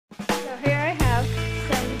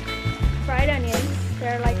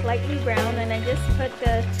they're like lightly brown, and I just put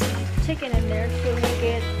the chicken in there to make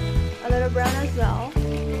it a little brown as well.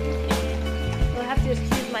 You'll have to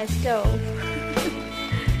excuse my stove.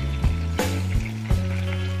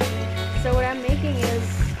 So what I'm making is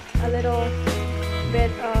a little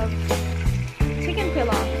bit of chicken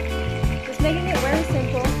pilaf. Just making it very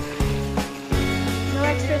simple. No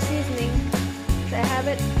extra seasoning. So I have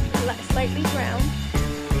it slightly brown.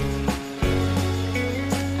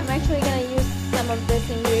 I'm actually going to use some of this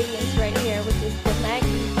ingredients right here, which is the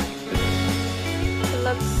Maggie. It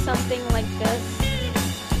looks something like this.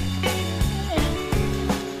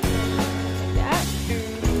 Like that.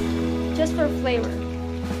 Just for flavor.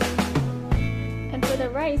 And for the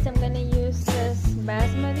rice, I'm going to use this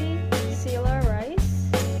basmati Sela rice.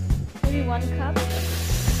 Maybe 1 cup.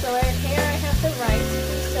 So right here I have the rice. You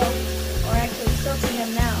can soak, or actually soaking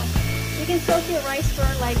them now. You can soak your rice for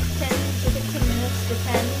like 10 to 15 minutes,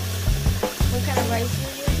 depends what kind of rice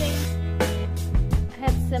you're using. I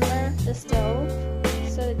had simmer the stove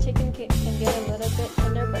so the chicken can get a little bit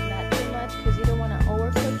tender, but not too much, because you don't want to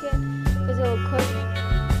overcook it, because it will cook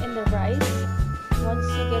in the rice. Once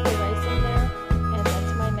you get the rice in there, and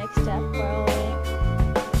that's my next step, boil it.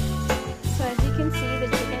 So as you can see, the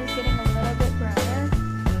chicken is getting a little bit browner,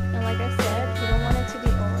 and like I said, you don't want it to be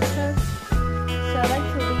overcooked. So I like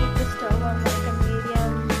to leave the stove on like a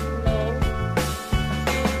medium low so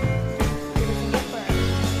it doesn't get burned.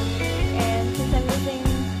 And since I'm using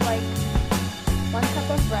like 1 cup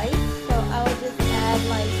of rice, so I will just add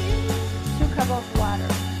like 2 cups of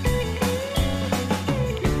water.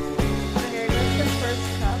 So here goes the first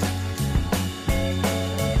cup. You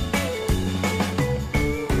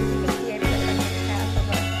can see I put like half of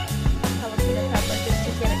a jalapeno pepper just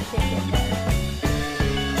to get a kick in there.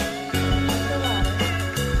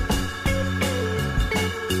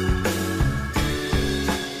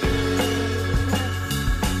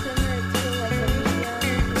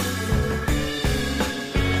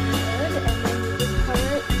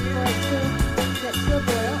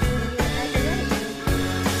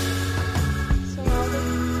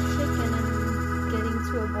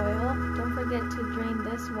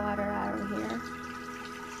 Water out of here,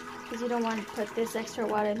 because you don't want to put this extra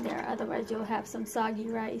water in there, otherwise you'll have some soggy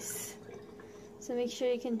rice. So make sure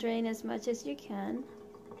you can drain as much as you can.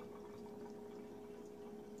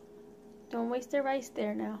 Don't waste the rice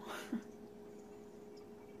there now.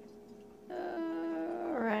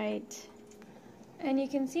 Alright, and you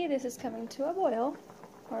can see this is coming to a boil,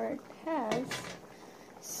 or it has.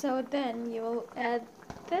 So then you'll add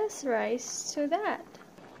this rice to that.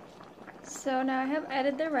 So now I have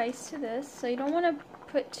added the rice to this, so you don't want to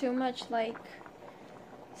put too much like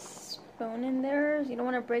spoon in there. You don't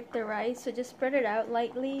want to break the rice, so just spread it out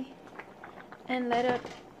lightly and let it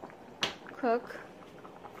cook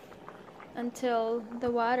until the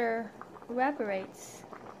water evaporates.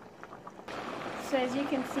 So as you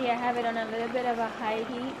can see, I have it on a little bit of a high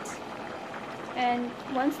heat, and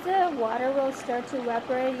once the water will start to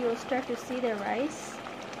evaporate, you'll start to see the rice.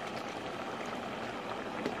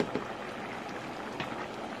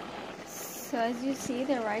 So as you see,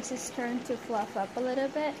 the rice is starting to fluff up a little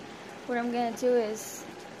bit. What I'm going to do is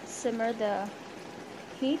simmer the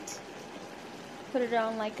heat. Put it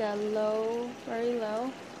on like a low, very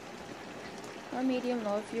low, or medium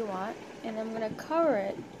low if you want. And I'm going to cover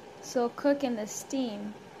it so it'll cook in the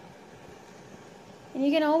steam. And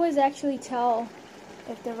you can always actually tell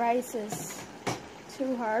if the rice is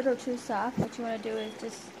too hard or too soft. What you want to do is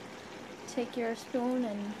just take your spoon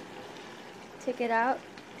and take it out.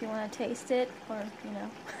 You want to taste it, or you know.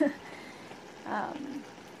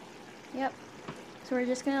 Yep, so we're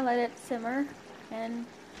just gonna let it simmer and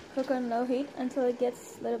cook on low heat until it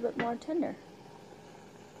gets a little bit more tender.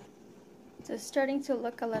 So it's starting to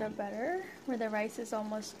look a little better where the rice is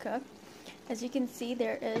almost cooked. As you can see,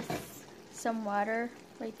 there is some water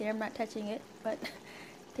right there. I'm not touching it, but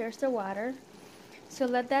there's the water. So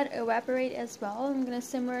let that evaporate as well. I'm gonna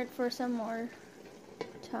simmer it for some more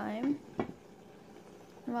time.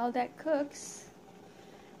 And while that cooks,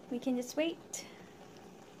 we can just wait.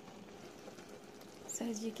 So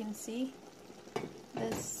as you can see,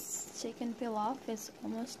 this chicken pilaf is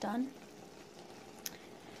almost done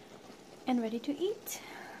and ready to eat.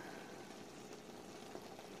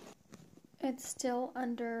 It's still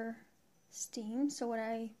under steam, so what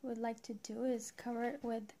I would like to do is cover it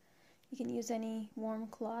with, you can use any warm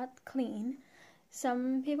cloth, clean.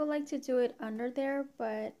 Some people like to do it under there,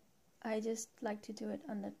 but I just like to do it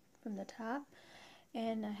on from the top.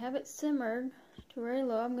 And I have it simmered to very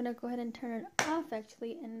low. I'm gonna go ahead and turn it off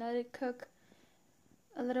actually and let it cook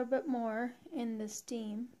a little bit more in the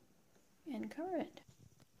steam and cover it.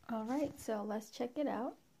 Alright, so let's check it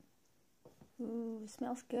out. Ooh,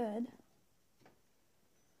 smells good.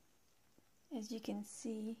 As you can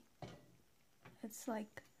see, it's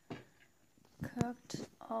like cooked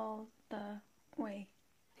all the way.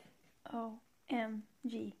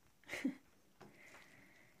 OMG.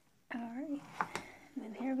 Alright, and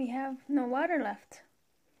then here we have no water left.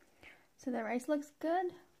 So the rice looks good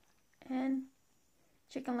and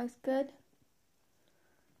chicken looks good.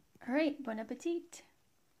 Alright, bon appetit.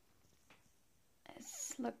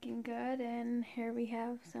 It's looking good, and here we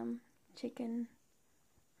have some chicken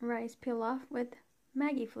rice pilaf with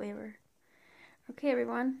Maggie flavor. Okay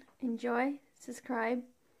everyone, enjoy, subscribe,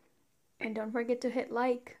 and don't forget to hit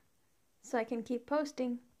like so I can keep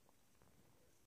posting.